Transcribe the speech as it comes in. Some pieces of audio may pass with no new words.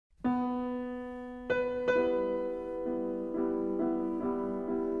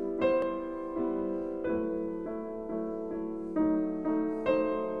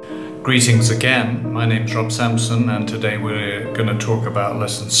Greetings again, my name's Rob Sampson, and today we're going to talk about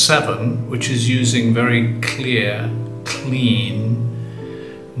lesson 7, which is using very clear, clean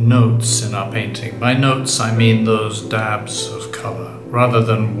notes in our painting. By notes I mean those dabs of colour. Rather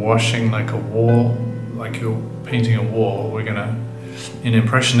than washing like a wall, like you're painting a wall, in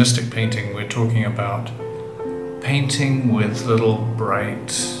Impressionistic painting we're talking about painting with little bright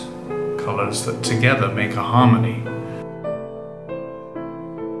colours that together make a harmony.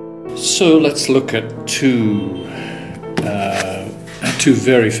 So let's look at two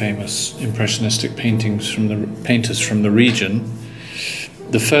very famous Impressionistic paintings from the painters from the region.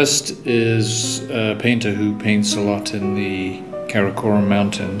 The first is a painter who paints a lot in the Karakoram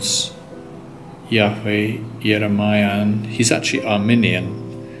Mountains, Yahweh Yeremayan. He's actually Armenian.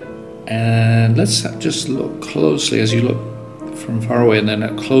 And let's just look closely, as you look from far away and then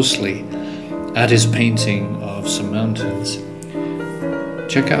look closely at his painting of some mountains.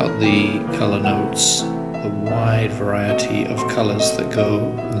 Check out the color notes, the wide variety of colors that go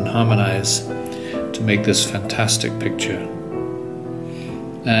and harmonize to make this fantastic picture.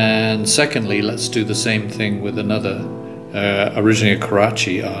 And secondly, let's do the same thing with another, originally a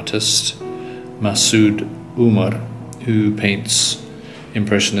Karachi artist, Masood Umar, who paints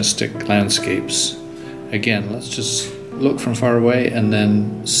Impressionistic landscapes. Again, let's just look from far away and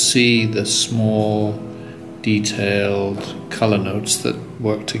then see the small, detailed color notes that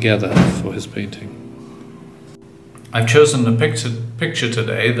work together for his painting. I've chosen a picture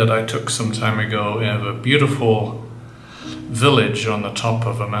today that I took some time ago of a beautiful village on the top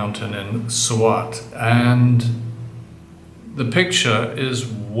of a mountain in Swat, and the picture is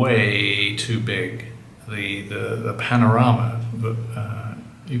way too big. The panorama,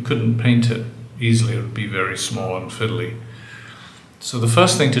 you couldn't paint it easily, it would be very small and fiddly. So the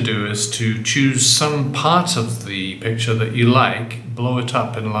first thing to do is to choose some part of the picture that you like, blow it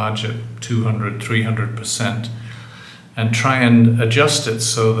up, enlarge it 200, 300%, and try and adjust it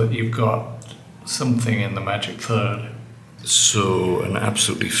so that you've got something in the magic third. So an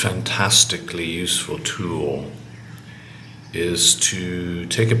absolutely fantastically useful tool is to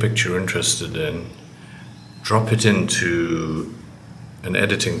take a picture you're interested in, drop it into an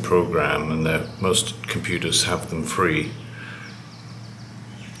editing program, and most computers have them free.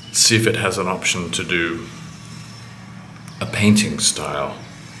 See if it has an option to do a painting style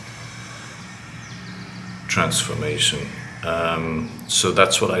transformation. So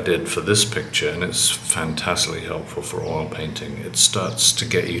that's what I did for this picture, and it's fantastically helpful for oil painting. It starts to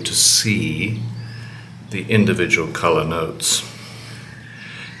get you to see the individual color notes.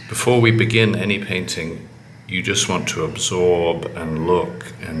 Before we begin any painting, you just want to absorb and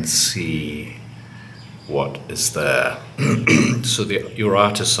look and see what is there. So your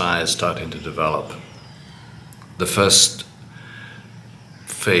artist's eye is starting to develop. The first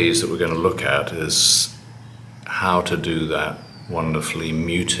phase that we're going to look at is how to do that wonderfully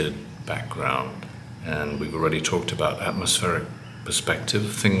muted background. And we've already talked about atmospheric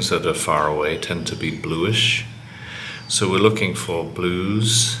perspective. Things that are far away tend to be bluish. So we're looking for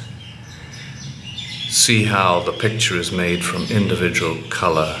blues. See how the picture is made from individual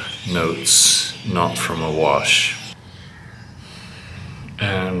color notes, not from a wash.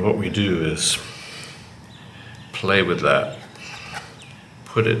 And what we do is play with that,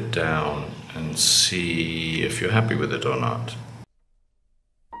 put it down, and see if you're happy with it or not.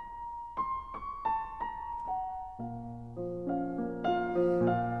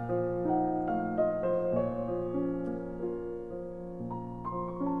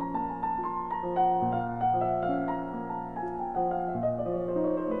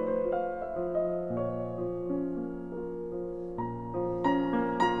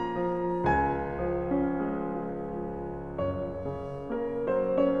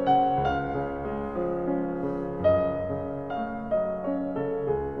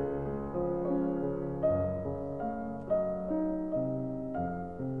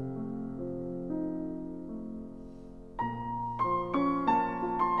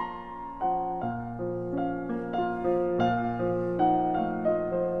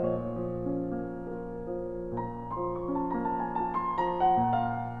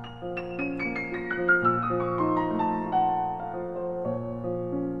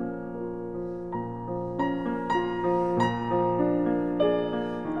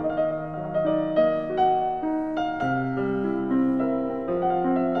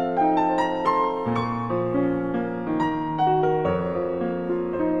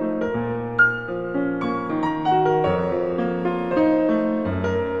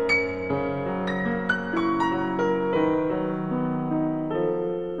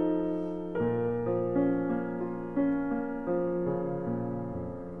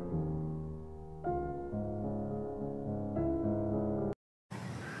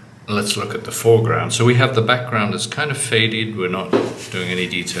 let's look at the foreground. So we have the background is kind of faded, we're not doing any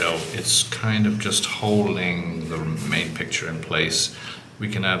detail, it's kind of just holding the main picture in place. We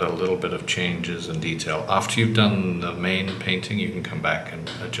can add a little bit of changes and detail. After you've done the main painting, you can come back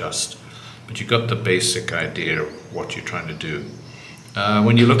and adjust. But you've got the basic idea of what you're trying to do.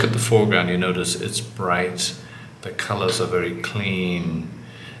 When you look at the foreground, you notice it's bright, the colors are very clean,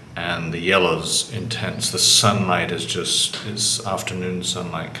 and the yellow's intense. The sunlight is just, it's afternoon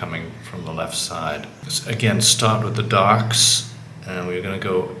sunlight coming from the left side. Again, start with the darks, and we're going to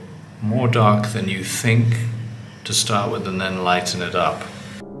go more dark than you think to start with, and then lighten it up.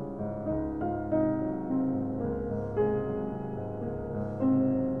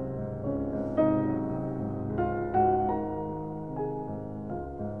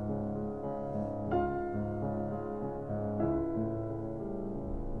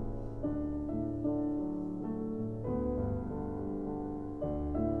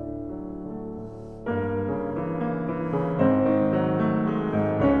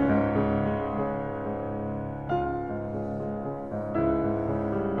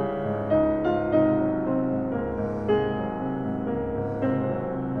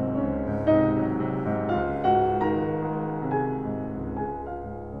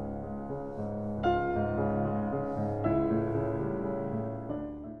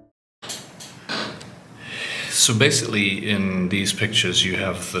 So basically in these pictures you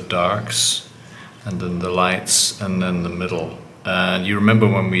have the darks and then the lights and then the middle. And you remember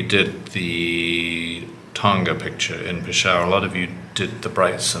when we did the Tonga picture in Peshawar, a lot of you did the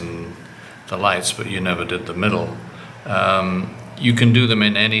brights and the lights, but you never did the middle. You can do them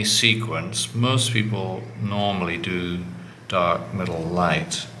in any sequence. Most people normally do dark, middle,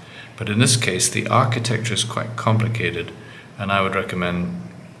 light. But in this case the architecture is quite complicated, and I would recommend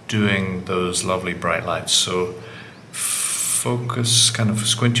doing those lovely bright lights. So focus, kind of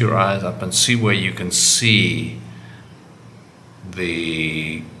squint your eyes up and see where you can see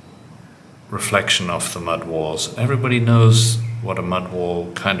the reflection off the mud walls. Everybody knows what a mud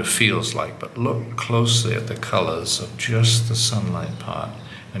wall kind of feels like, but look closely at the colors of just the sunlight part,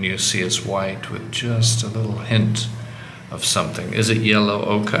 and you see it's white with just a little hint of something. Is it yellow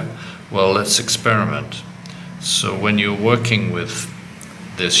ochre? Well, let's experiment. So when you're working with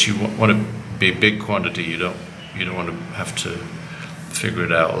this, you want to be a big quantity. You don't want to have to figure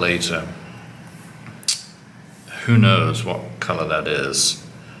it out later. Who knows what color that is?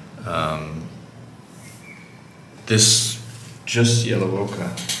 This just yellow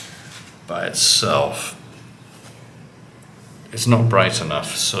ochre by itself, it's not bright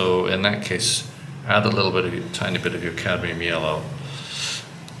enough. So in that case, add a little bit of tiny bit of your cadmium yellow.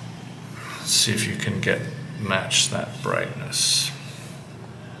 See if you can match that brightness.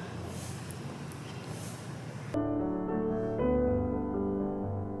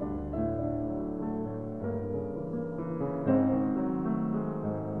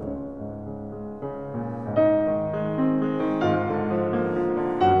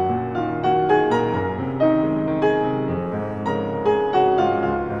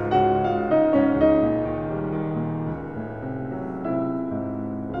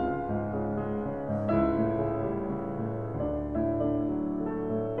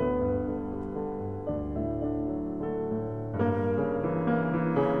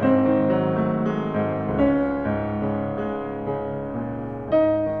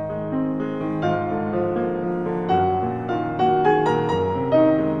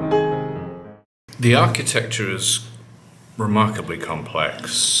 The architecture is remarkably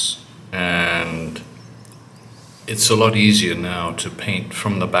complex, and it's a lot easier now to paint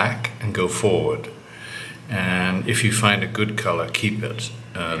from the back and go forward. And if you find a good color, keep it,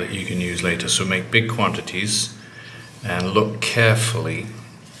 that you can use later. So make big quantities and look carefully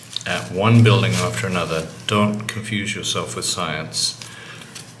at one building after another. Don't confuse yourself with science.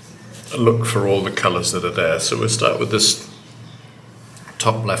 Look for all the colors that are there. So we'll start with this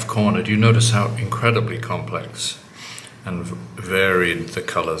top left corner. Do you notice how incredibly complex and varied the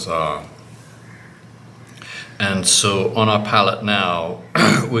colors are? And so on our palette now,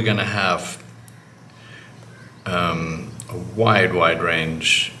 we're going to have a wide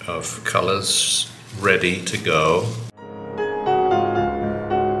range of colors ready to go.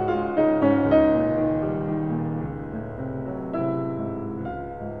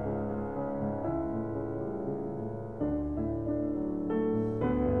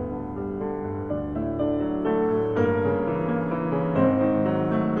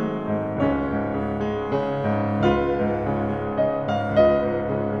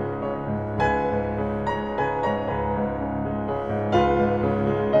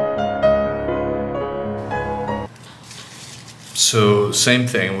 So same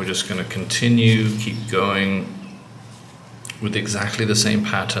thing, we're just going to continue, keep going with exactly the same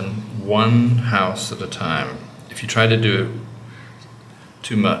pattern, one house at a time. If you try to do it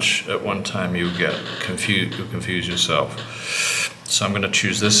too much at one time, you'll get confused, you'll confuse yourself. So I'm going to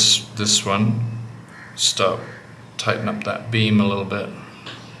choose this one, tighten up that beam a little bit.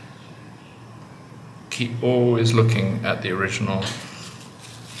 Keep always looking at the original.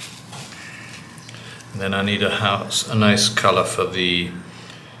 And then I need a nice color for the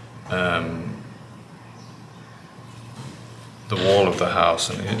wall of the house,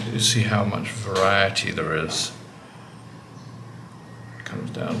 and you see how much variety there is. It comes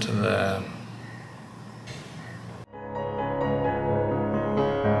down to there.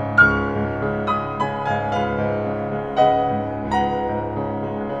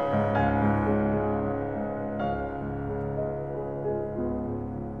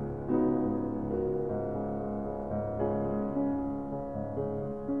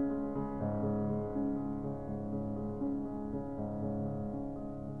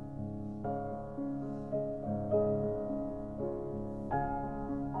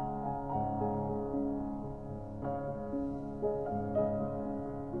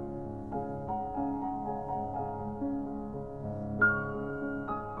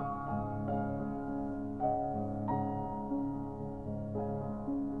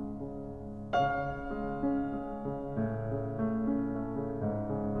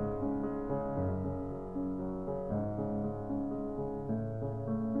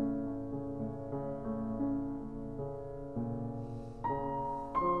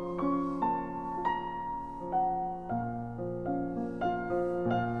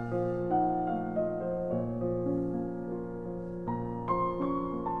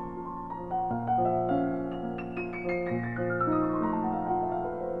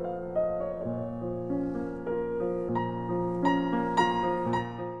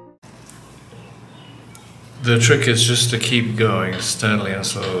 The trick is just to keep going steadily and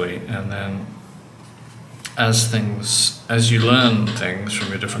slowly, and then as you learn things from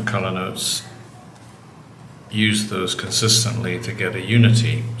your different color notes, use those consistently to get a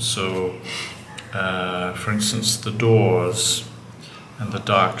unity. So, for instance, the doors and the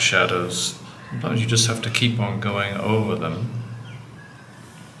dark shadows, sometimes you just have to keep on going over them.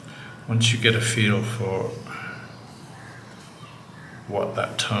 Once you get a feel for what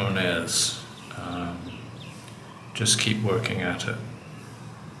that tone is, just keep working at it.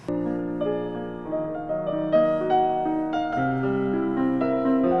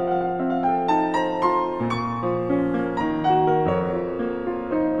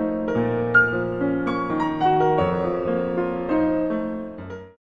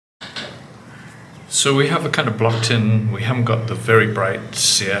 So we have a kind of blocked in, we haven't got the very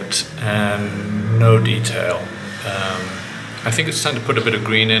brights yet, and no detail. I think it's time to put a bit of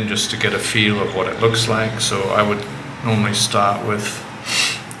green in just to get a feel of what it looks like. So I would normally start with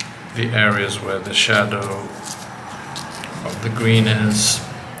the areas where the shadow of the green is.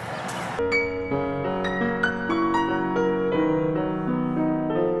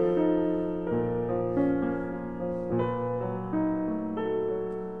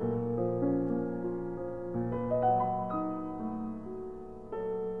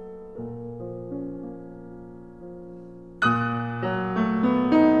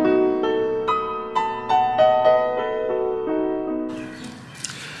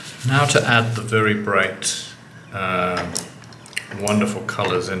 Now to add the very bright, wonderful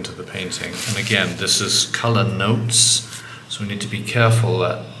colors into the painting. And again, this is color notes, so we need to be careful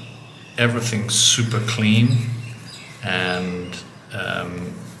that everything's super clean and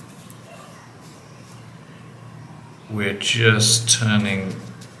we're just turning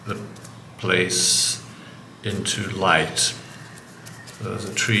the place into light. So there's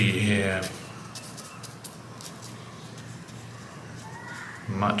a tree here.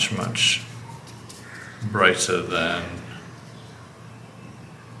 Much, much brighter than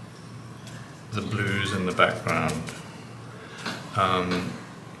the blues in the background.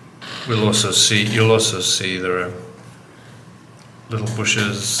 You'll also see there are little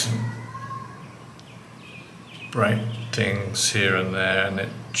bushes, bright things here and there, and it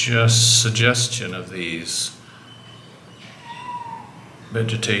just suggestion of these.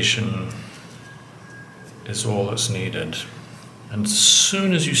 Vegetation is all that's needed. And as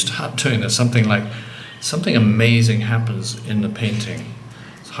soon as you start doing this, something amazing happens in the painting.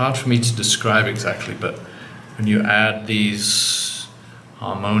 It's hard for me to describe exactly, but when you add these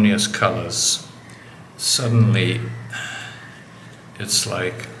harmonious colors, suddenly it's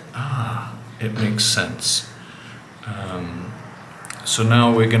like, it makes sense. So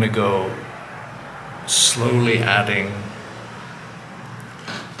now we're going to go slowly adding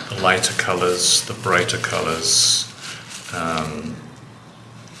the lighter colors, the brighter colors,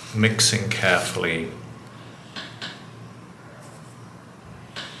 mixing carefully.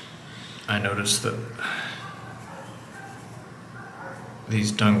 I noticed that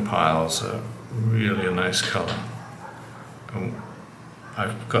these dung piles are really a nice color.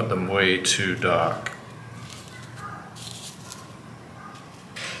 I've got them way too dark.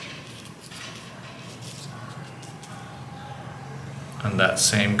 And that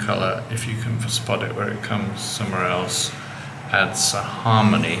same color, if you can spot it where it comes somewhere else, adds a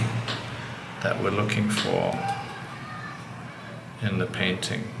harmony that we're looking for in the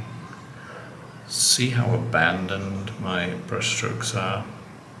painting. See how abandoned my brushstrokes are?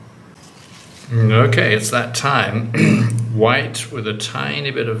 Okay, it's that time. White with a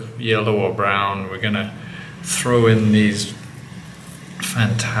tiny bit of yellow or brown. We're gonna throw in these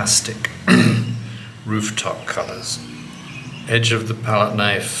fantastic rooftop colors. Edge of the palette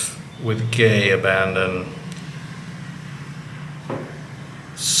knife with gay abandon.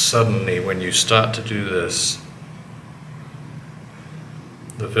 Suddenly, when you start to do this,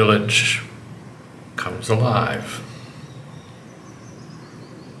 the village comes alive.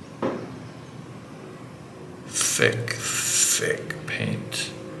 Thick, thick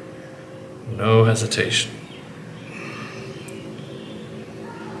paint. No hesitation.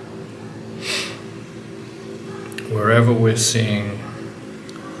 Wherever we're seeing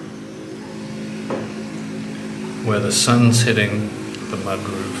where the sun's hitting the mud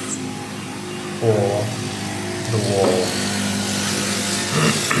roof or the wall.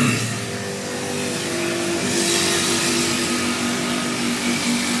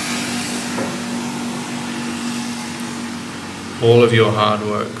 All of your hard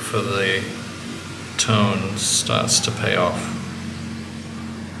work for the tones starts to pay off.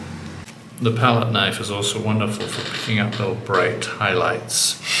 The palette knife is also wonderful for picking up little bright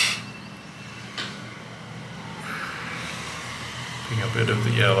highlights. Picking a bit of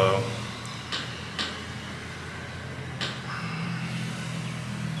the yellow.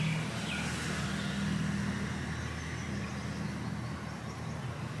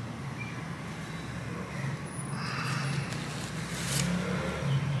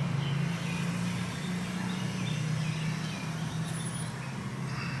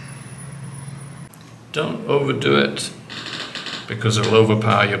 Don't overdo it because it'll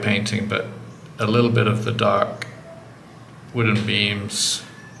overpower your painting, but a little bit of the dark wooden beams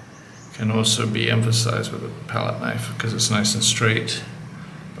can also be emphasized with a palette knife because it's nice and straight.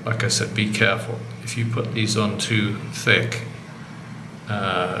 But like I said, be careful. If you put these on too thick,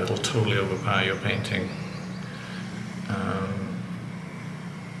 it'll totally overpower your painting.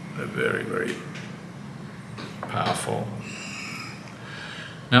 They're very, very powerful.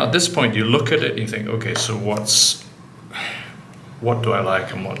 Now at this point you look at it and you think, okay, so what do I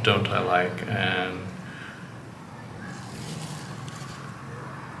like and what don't I like? And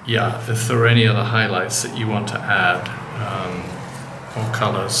yeah, if there are any other highlights that you want to add, or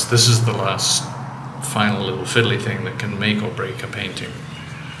colors, this is the last final little fiddly thing that can make or break a painting.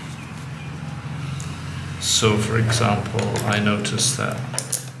 So for example, I noticed that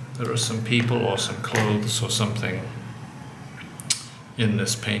there are some people or some clothes or something in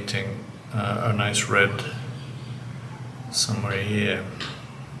this painting, a nice red somewhere here.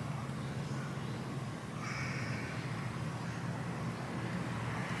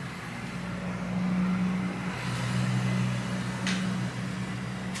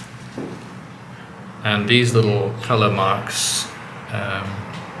 And these little color marks,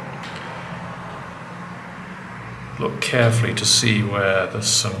 look carefully to see where there's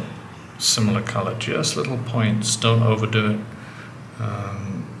some similar color, just little points, don't overdo it.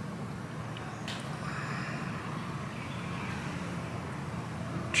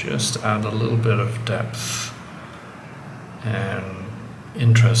 Just add a little bit of depth and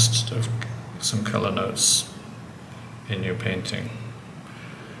interest of some color notes in your painting.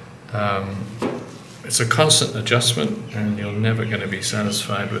 It's a constant adjustment and you're never going to be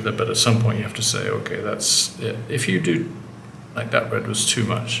satisfied with it, but at some point you have to say, okay, that's it. If you do, like that red was too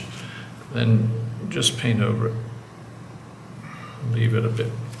much, then just paint over it. Leave it a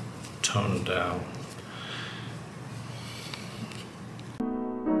bit toned down.